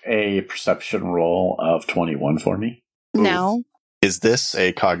make a perception roll of 21 for me? No. Is this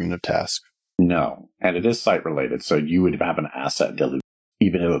a cognitive task? No. And it is sight related, so you would have an asset, Dilly,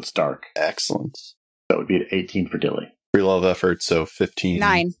 even if it's dark. Excellent. That would be an 18 for Dilly. Free level of effort, so 15.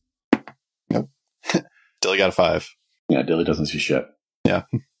 9. Nope. Dilly got a 5. Yeah, Dilly doesn't see shit. Yeah.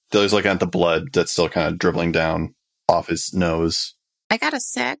 Dilly's looking at the blood that's still kind of dribbling down off his nose. I got a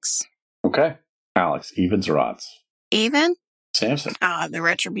 6. Okay. Alex, evens or odds? Even? Samson. Ah, the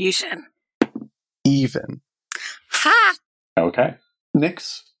retribution. Even. Ha! Okay.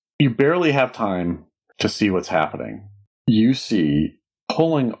 Nyx, you barely have time to see what's happening. You see,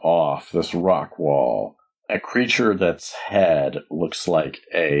 pulling off this rock wall, a creature that's head looks like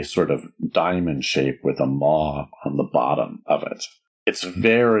a sort of diamond shape with a maw on the bottom of it. It's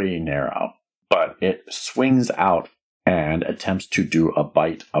very narrow, but it swings out and attempts to do a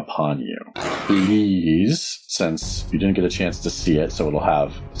bite upon you. Please, since you didn't get a chance to see it, so it'll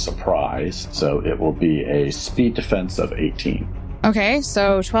have surprise, so it will be a speed defense of 18. Okay,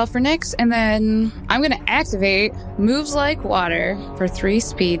 so 12 for Nyx, and then I'm going to activate Moves Like Water for 3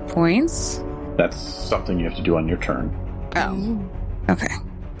 speed points. That's something you have to do on your turn. Oh, okay.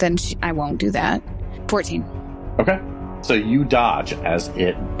 Then I won't do that. 14. Okay. So you dodge as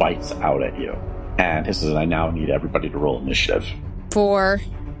it bites out at you. And this is, I now need everybody to roll initiative. 4.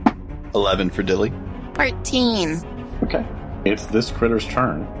 11 for Dilly. 14. Okay. It's this critter's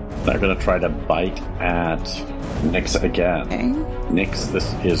turn. They're going to try to bite at Nyx again. Okay. Nyx,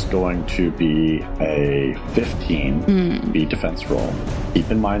 this is going to be a 15 speed defense roll.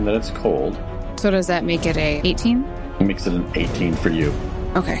 Keep in mind that it's cold. So does that make it a 18? It makes it an 18 for you.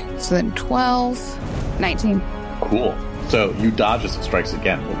 Okay, so then 12, 19. Cool. So you dodge as it strikes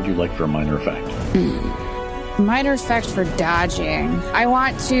again. What would you like for a minor effect? Minor effect for dodging. I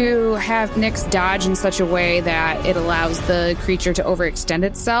want to have Nyx dodge in such a way that it allows the creature to overextend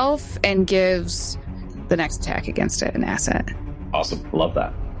itself and gives the next attack against it an asset. Awesome. Love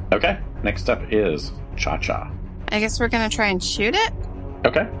that. Okay. Next up is Cha-Cha. I guess we're going to try and shoot it?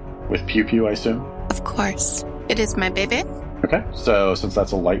 Okay. With Pew Pew, I assume? Of course. It is my baby. Okay. So since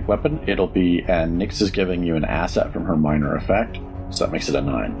that's a light weapon, it'll be, and Nyx is giving you an asset from her minor effect. So that makes it a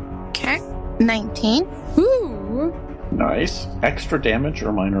 9. Okay. 19. Ooh. Nice. Extra damage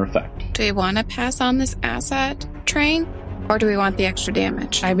or minor effect? Do we want to pass on this asset train? Or do we want the extra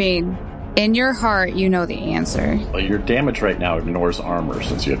damage? I mean, in your heart, you know the answer. Well, your damage right now ignores armor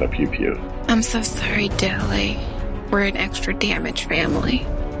since you have a Pew Pew. I'm so sorry, Dilly. We're an extra damage family.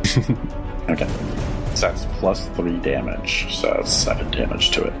 Okay. So that's plus 3 damage, so it's 7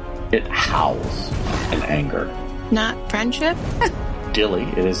 damage to it. It howls in anger. Not friendship? Dilly,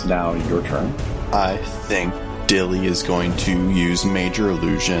 it is now your turn. I think Dilly is going to use Major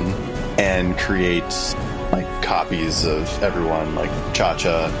Illusion and create like copies of everyone, like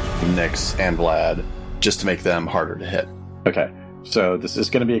Cha-Cha, Nyx, and Vlad, just to make them harder to hit. Okay, so this is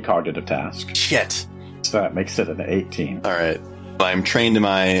going to be a cognitive task. Shit. So that makes it an 18. All right. I'm trained in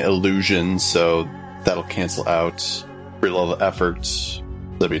my illusion, so that'll cancel out. Free level of effort.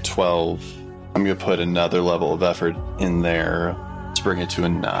 That'll be 12. I'm going to put another level of effort in there to bring it to a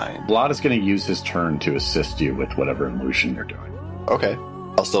 9. Vlad is going to use his turn to assist you with whatever illusion you're doing. Okay.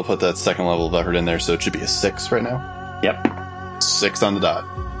 I'll still put that second level of effort in there, so it should be a 6 right now. Yep. 6 on the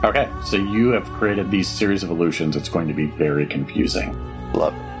dot. Okay, so you have created these series of illusions. It's going to be very confusing.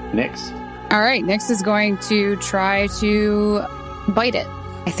 Love. Nyx, All right, Nyx is going to try to bite it,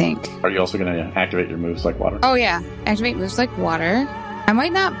 I think. are you also going to activate your moves like water? Oh, yeah. Activate Moves Like Water. I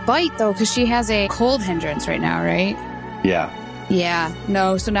might not bite, though, because she has a cold hindrance right now, right? Yeah. Yeah.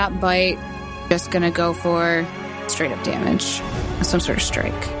 No, so not bite. Just going to go for straight up damage. Some sort of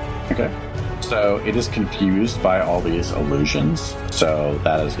strike. Okay. So it is confused by all these illusions. So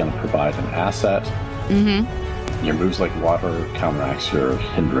that is going to provide an asset. Mm-hmm. Your moves like water counteracts your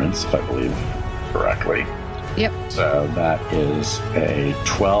hindrance, if I believe correctly. Yep. So that is a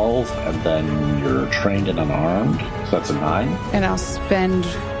 12, and then you're trained and unarmed. So that's a 9. And I'll spend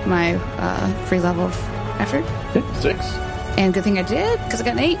my free level of effort. Okay, 6. And good thing I did, because I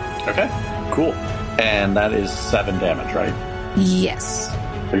got an 8. Okay, cool. And that is 7 damage, right? Yes.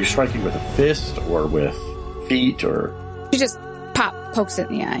 Are you striking with a fist or with feet or... She just pokes it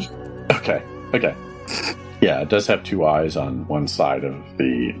in the eye. Okay. Yeah, it does have 2 eyes on one side of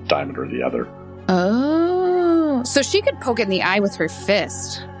the diameter of the other. Oh. So she could poke it in the eye with her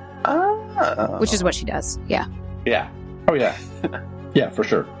fist, which is what she does. Yeah. Yeah. Oh, yeah. Yeah, for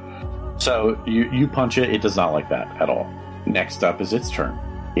sure. So you punch it. It does not like that at all. Next up is its turn.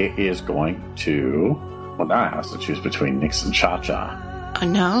 It is going to... Well, now it has to choose between Nyx and Cha-Cha. Oh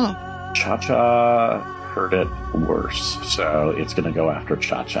no. Cha-Cha heard it worse, so it's going to go after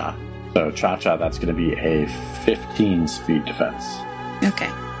Cha-Cha. So Cha-Cha, that's going to be a 15 speed defense. Okay.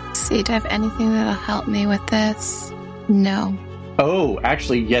 See, do I have anything that'll help me with this? No. Oh,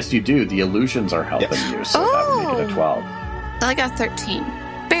 actually, yes, you do. The illusions are helping you, so that would make it a 12. I got 13.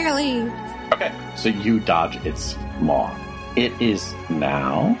 Barely. Okay, so you dodge its maw. It is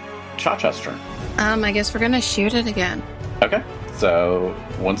now Cha-Cha's turn. I guess we're gonna shoot it again. Okay, so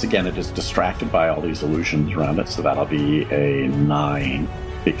once again, it is distracted by all these illusions around it, so that'll be a 9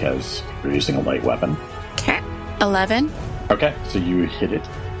 because you're using a light weapon. Okay. 11. Okay, so you hit it,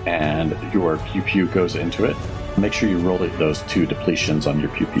 and your pew-pew goes into it. Make sure you roll it, those 2 depletions on your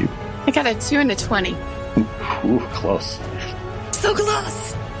pew-pew. I got a 2 and a 20. Ooh, close. So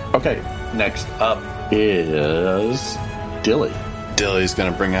close. Okay, next up is Dilly. Dilly's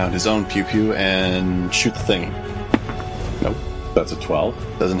going to bring out his own pew-pew and shoot the thing. Nope. That's a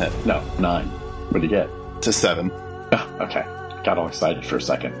 12. Doesn't hit. No, 9. What do you get? It's a 7. Oh, okay. Got all excited for a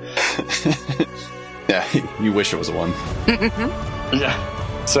second. Yeah, you wish it was a 1.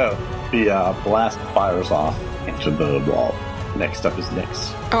 Yeah. So, the blast fires off into the wall. Next up is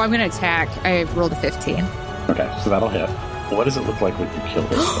Nyx. Oh, I'm going to attack. I rolled a 15. Okay, so that'll hit. What does it look like when you kill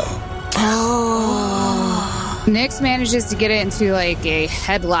this thing? Oh. Nyx manages to get it into like a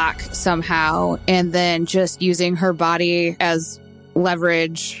headlock somehow, and then just using her body as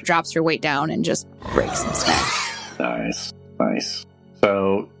leverage, drops her weight down and just breaks its neck. Nice, nice.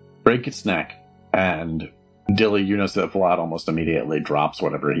 So, break its neck, and Dilly, you notice that Vlad almost immediately drops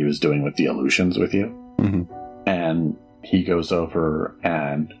whatever he was doing with the illusions with you. Mm-hmm. And he goes over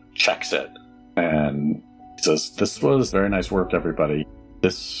and checks it, and he says, "This was very nice work, everybody.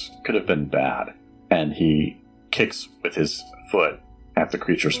 This could have been bad." And he kicks with his foot at the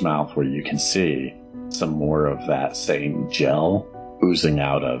creature's mouth, where you can see some more of that same gel oozing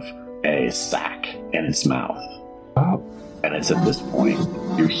out of a sac in its mouth. Oh. And it's at this point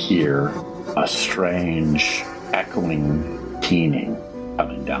you hear a strange echoing keening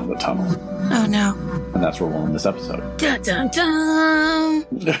coming down the tunnel. Oh no. And that's where we'll end this episode. Dun dun dun.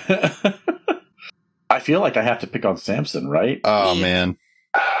 I feel like I have to pick on Samson, right? Oh, Yeah. man.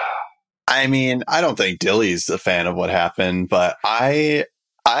 I mean, I don't think Dilly's a fan of what happened, but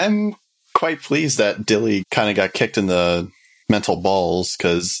I'm quite pleased that Dilly kind of got kicked in the mental balls,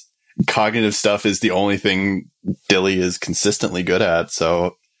 because cognitive stuff is the only thing Dilly is consistently good at.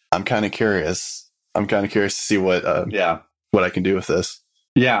 So I'm kind of curious. I'm kind of curious to see what I can do with this.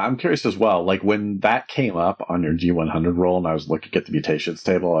 Yeah, I'm curious as well. Like, when that came up on your D100 roll and I was looking at the mutations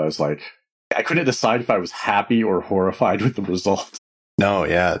table, I was like, I couldn't decide if I was happy or horrified with the result. No,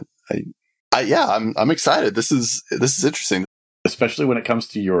 yeah. I'm excited. This is interesting. Especially when it comes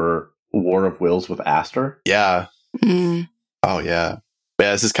to your War of Wills with Aster. Yeah. Mm. Oh, yeah.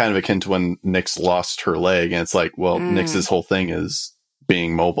 Yeah, this is kind of akin to when Nyx lost her leg, and it's like, well, Nyx's whole thing is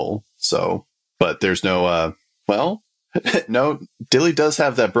being mobile. So, but there's no, no, Dilly does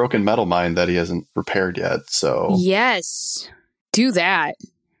have that broken metal mind that he hasn't repaired yet. So, Yes. Do that.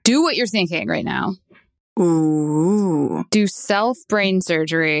 Do what you're thinking right now. Ooh. Do self-brain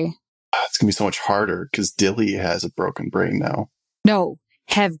surgery. it's going to be so much harder because Dilly has a broken brain now. No.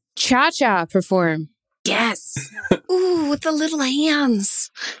 Have Cha-Cha perform. Yes. Ooh, with the little hands.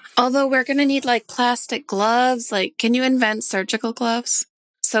 Although we're going to need like plastic gloves. Like, can you invent surgical gloves?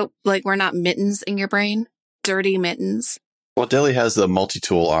 So like we're not mittens in your brain? Dirty mittens. Well, Dilly has the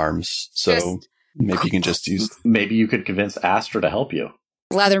multi-tool arms, so Just- maybe you can just use... Maybe you could convince Aster to help you.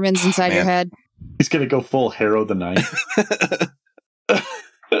 Leatherman's inside your Man. head. He's going to go full Harrow the Knight.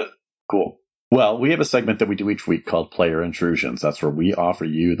 Cool. Well, we have a segment that we do each week called Player Intrusions. That's where we offer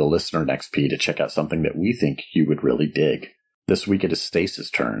you, the listener, an XP to check out something that we think you would really dig. This week it is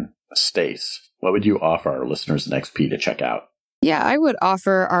Stace's turn. Stace, what would you offer our listeners an XP to check out? Yeah, I would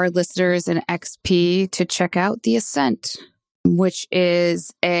offer our listeners an XP to check out The Ascent, which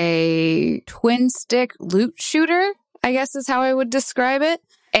is a twin stick loot shooter, I guess is how I would describe it.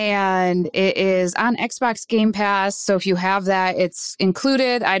 And it is on Xbox Game Pass. So if you have that, it's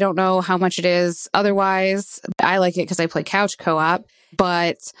included. I don't know how much it is otherwise. I like it because I play couch co-op,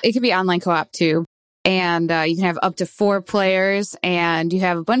 but it can be online co-op too. And you can have up to 4 players, and you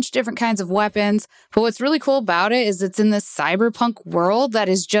have a bunch of different kinds of weapons. But what's really cool about it is it's in this cyberpunk world that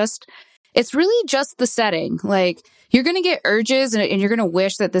is just, it's really just the setting. Like, you're going to get urges and you're going to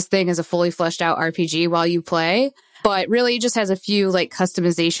wish that this thing is a fully fleshed out RPG while you play. But really, it just has a few like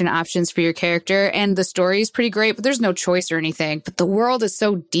customization options for your character. And the story is pretty great, but there's no choice or anything. But the world is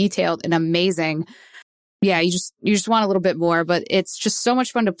so detailed and amazing. yeah, you just want a little bit more, but it's just so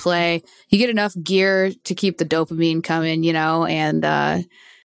much fun to play. You get enough gear to keep the dopamine coming, and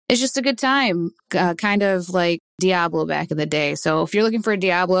it's just a good time, kind of like Diablo back in the day. So if you're looking for a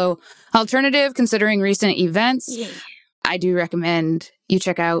Diablo alternative, considering recent events, I do recommend you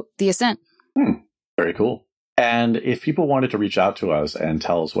check out The Ascent. Very cool. And if people wanted to reach out to us and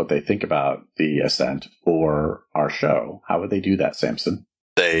tell us what they think about The Ascent or our show, how would they do that, Samson?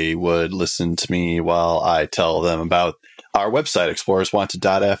 They would listen to me while I tell them about our website,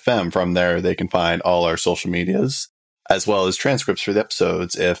 explorerswanted.fm. From there, they can find all our social medias, as well as transcripts for the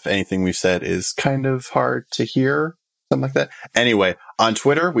episodes if anything we've said is kind of hard to hear, something like that. Anyway, on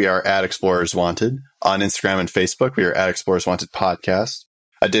Twitter, we are at Explorers Wanted. On Instagram and Facebook, we are at Explorers Wanted Podcast.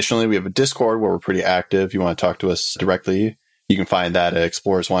 Additionally, we have a Discord where we're pretty active. If you want to talk to us directly, you can find that at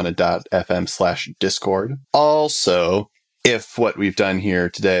explorerswanted.fm/Discord. Also, if what we've done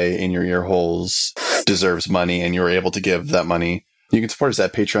here today in your ear holes deserves money and you're able to give that money, you can support us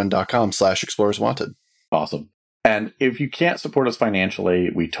at patreon.com/explorerswanted. Awesome. And if you can't support us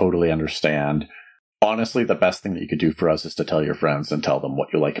financially, we totally understand. Honestly, the best thing that you could do for us is to tell your friends and tell them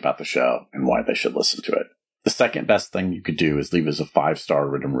what you like about the show and why they should listen to it. The second best thing you could do is leave us a 5-star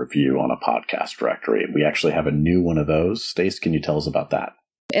written review on a podcast directory. We actually have a new one of those. Stace, can you tell us about that?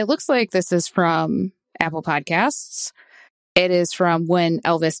 It looks like this is from Apple Podcasts. It is from When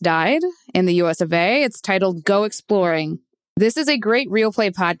Elvis Died in the US of A. It's titled Go Exploring. This is a great real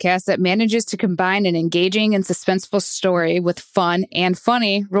play podcast that manages to combine an engaging and suspenseful story with fun and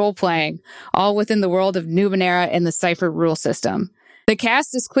funny role-playing, all within the world of Numenera and the Cypher rule system. The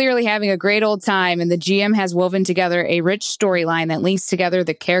cast is clearly having a great old time, and the GM has woven together a rich storyline that links together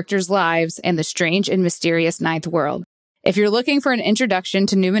the characters' lives and the strange and mysterious Ninth World. If you're looking for an introduction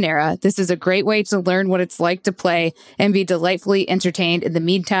to Numenera, this is a great way to learn what it's like to play and be delightfully entertained in the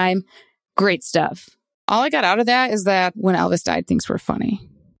meantime. Great stuff. All I got out of that is that When Elvis Died thinks we're funny.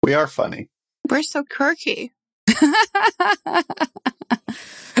 We are funny. We're so quirky.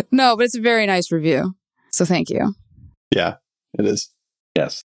 No, but it's a very nice review. So thank you. Yeah, it is.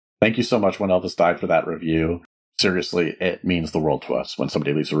 Yes. Thank you so much, When Elvis Died, for that review. Seriously, it means the world to us when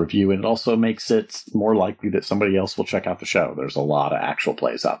somebody leaves a review, and it also makes it more likely that somebody else will check out the show. There's a lot of actual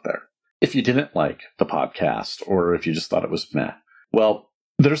plays out there. If you didn't like the podcast, or if you just thought it was meh, well,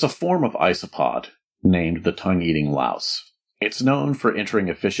 there's a form of isopod named the tongue-eating louse. It's known for entering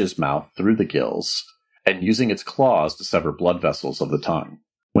a fish's mouth through the gills and using its claws to sever blood vessels of the tongue.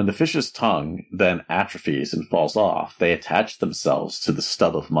 When the fish's tongue then atrophies and falls off, they attach themselves to the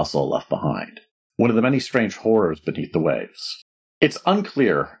stub of muscle left behind. One of the many strange horrors beneath the waves. It's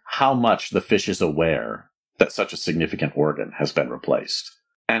unclear how much the fish is aware that such a significant organ has been replaced.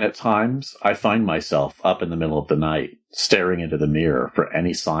 And at times, I find myself up in the middle of the night, staring into the mirror for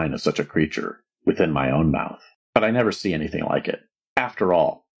any sign of such a creature within my own mouth. But I never see anything like it. After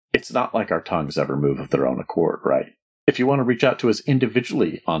all, it's not like our tongues ever move of their own accord, right? If you want to reach out to us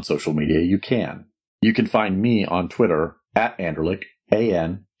individually on social media, you can. You can find me on Twitter at Andrlik,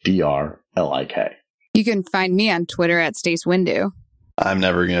 ANDRLIK. You can find me on Twitter at Stace Windu. I'm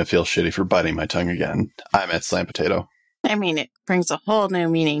never going to feel shitty for biting my tongue again. I'm at Slam Potato. I mean, it brings a whole new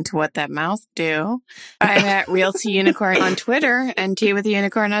meaning to what that mouth do. I'm at Real Tea Unicorn on Twitter and Tea with the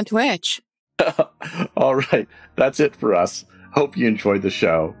Unicorn on Twitch. All right, that's it for us. Hope you enjoyed the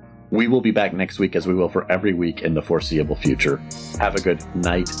show. We will be back next week, as we will for every week in the foreseeable future. Have a good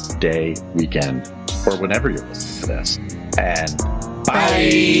night, day, weekend, or whenever you're listening to this. And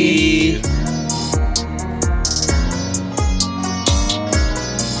bye.